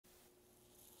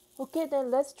Okay, then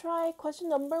let's try question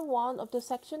number 1 of the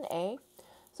section A.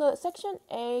 So section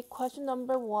A, question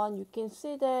number 1, you can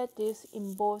see that this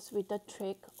involves with the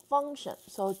trig function.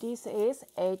 So this is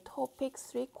a topic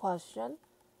 3 question,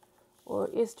 or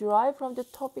is derived from the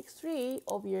topic 3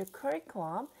 of your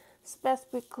curriculum,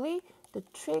 specifically the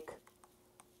trig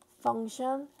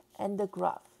function and the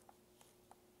graph.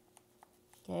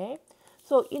 Okay,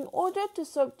 so in order to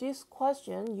solve this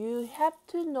question, you have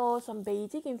to know some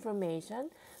basic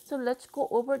information. So let's go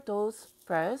over those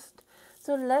first.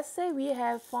 So let's say we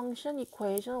have function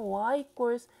equation y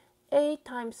equals a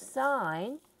times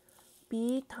sine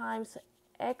b times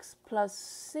x plus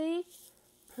c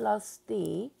plus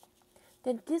d.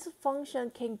 Then this function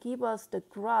can give us the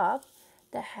graph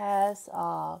that has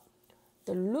the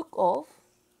look of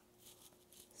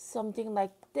something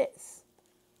like this.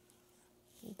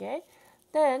 Okay,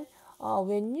 then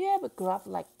when you have a graph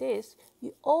like this,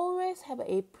 you always have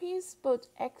a principal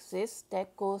axis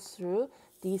that goes through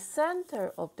the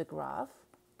center of the graph.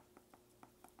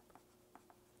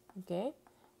 Okay,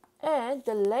 and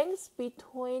the length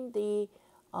between the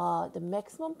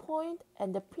maximum point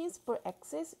and the principal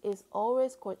axis is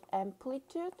always called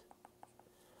amplitude,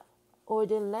 or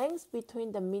the length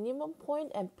between the minimum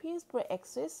point and principal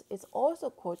axis is also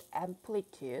called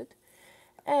amplitude.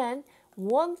 And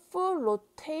one full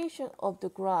rotation of the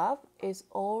graph is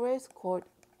always called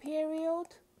period.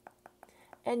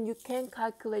 And you can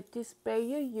calculate this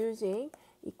value using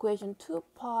equation 2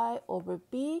 pi over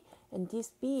b, and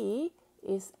this b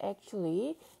is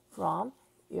actually from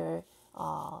your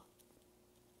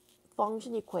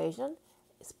function equation,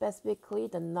 specifically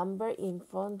the number in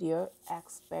front of your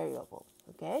x variable.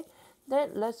 Okay,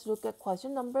 then let's look at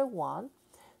question number 1.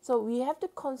 So we have to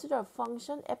consider a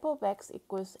function f of x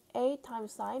equals a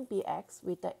times sine bx,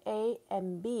 with the a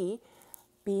and b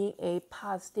being a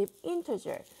positive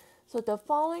integer. So the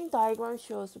following diagram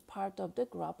shows part of the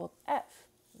graph of f.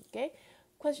 Okay,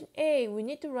 question A, we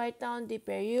need to write down the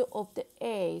value of the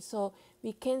a. So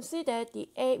we can see that the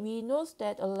a, we know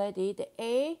that already the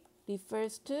a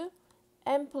refers to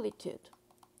amplitude,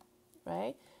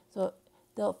 right? So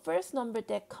the first number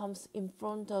that comes in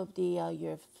front of the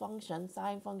your function,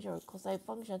 sine function or cosine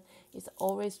function, is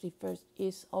always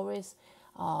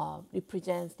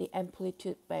represents the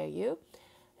amplitude value.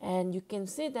 And you can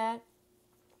see that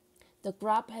the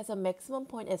graph has a maximum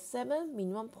point at 7,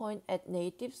 minimum point at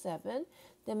 -7.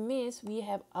 That means we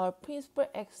have our principal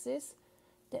axis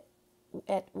that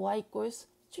at y equals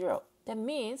 0. That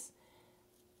means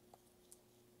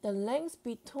the length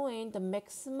between the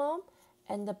maximum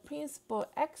and the principal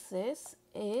axis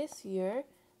is your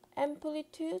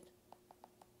amplitude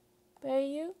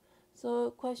value.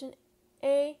 So question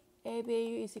A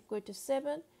value is equal to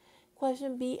 7.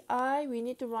 Question B, we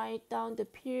need to write down the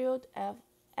period of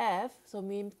f. So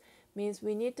means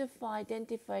we need to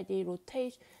identify the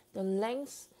rotation, the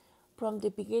length from the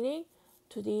beginning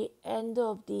to the end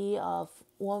of the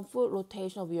one full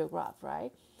rotation of your graph,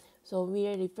 right? So we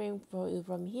are referring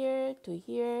from here to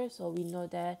here. So we know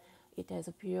that it has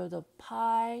a period of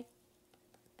pi.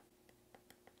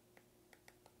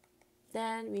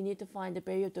 Then we need to find the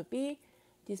value of b.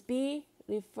 This b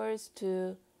refers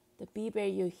to the b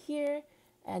value here,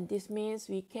 and this means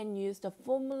we can use the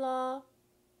formula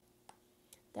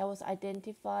that was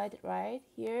identified right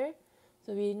here.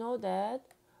 So we know that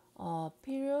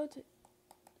period,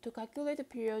 to calculate the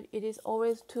period, it is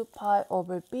always 2 pi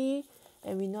over b,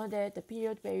 and we know that the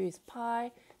period value is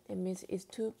pi. That means it's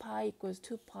 2 pi equals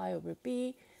 2 pi over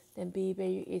b. Then b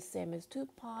value is same as 2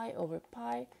 pi over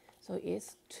pi, so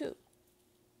it's 2.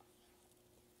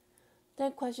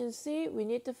 Then question C, we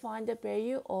need to find the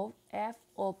value of f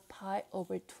of pi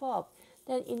over 12.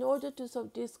 Then in order to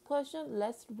solve this question,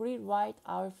 let's rewrite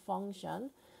our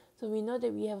function. So we know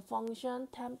that we have function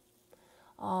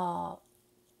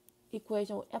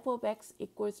equation f of x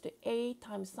equals to a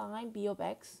times sine b of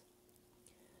x.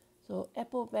 So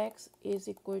f of x is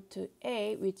equal to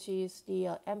a, which is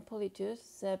the amplitude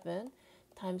 7,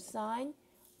 times sine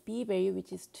b value,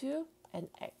 which is 2, and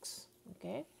x.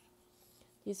 Okay,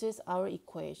 this is our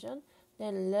equation.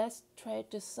 Then let's try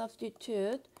to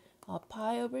substitute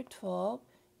pi over 12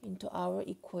 into our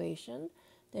equation.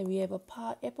 Then we have a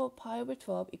f of pi over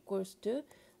 12 equals to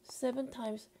 7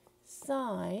 times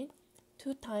sine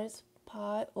 2 times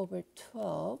pi over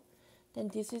 12. Then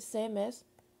this is same as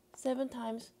 7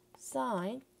 times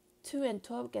sine 2 and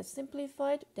 12 get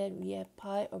simplified. Then we have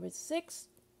pi over 6.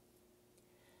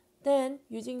 Then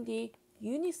using the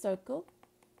unit circle,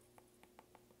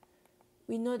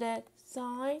 we know that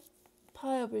sine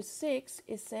pi over 6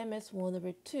 is same as 1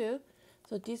 over 2.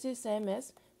 So this is same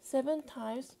as 7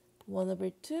 times 1 over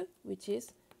 2, which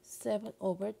is 7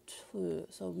 over 2.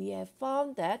 So we have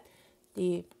found that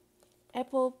the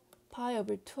apple pi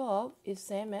over 12 is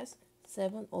same as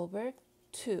 7 over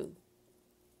 2.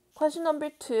 Question number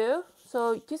 2.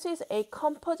 So this is a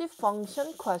composite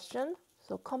function question.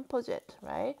 So composite,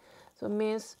 right? So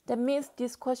that means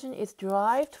this question is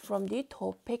derived from the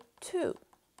topic 2.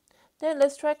 Then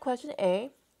let's try question A.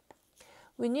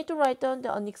 We need to write down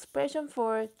an expression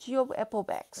for g of f of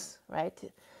x, right?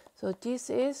 So this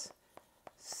is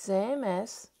same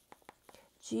as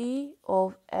g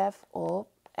of f of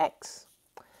x.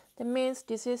 That means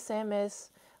this is same as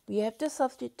we have to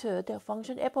substitute the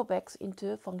function f of x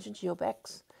into function g of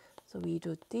x. So we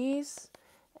do this,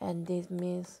 and this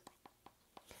means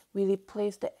we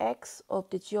replace the x of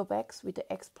the g of x with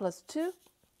the x plus 2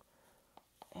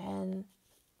 and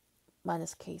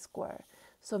minus k squared.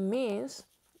 So means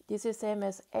this is same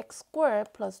as x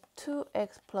squared plus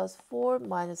 2x plus 4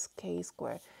 minus k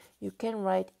squared. You can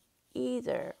write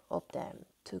either of them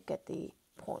to get the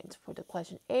points for the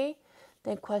question A.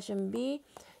 Then question B,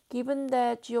 given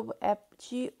that g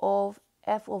of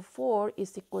f of 4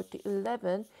 is equal to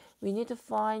 11, we need to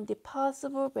find the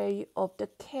possible value of the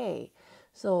k.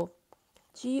 So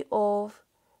g of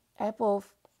f of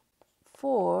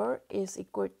 4 is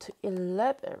equal to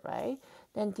 11, right?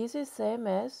 Then this is same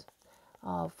as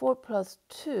 4 plus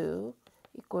 2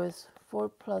 equals 4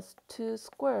 plus 2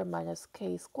 squared minus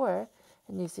k squared,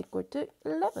 and is equal to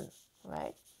 11,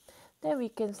 right? Then we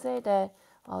can say that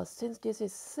since this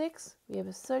is 6, we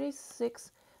have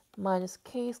 36 minus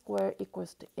k squared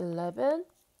equals to 11.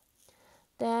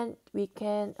 Then we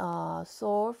can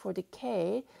solve for the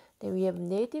k. Then we have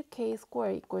negative k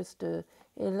squared equals to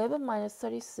 11 minus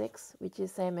 36, which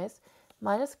is same as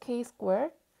minus k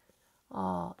squared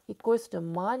equals to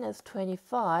minus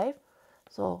 25.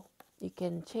 So you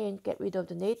can get rid of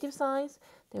the negative signs.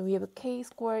 Then we have a k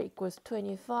squared equals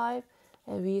 25,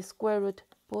 and we square root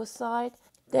both sides.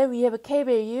 Then we have a k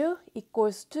value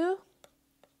equals to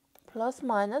plus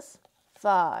minus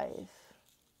 5.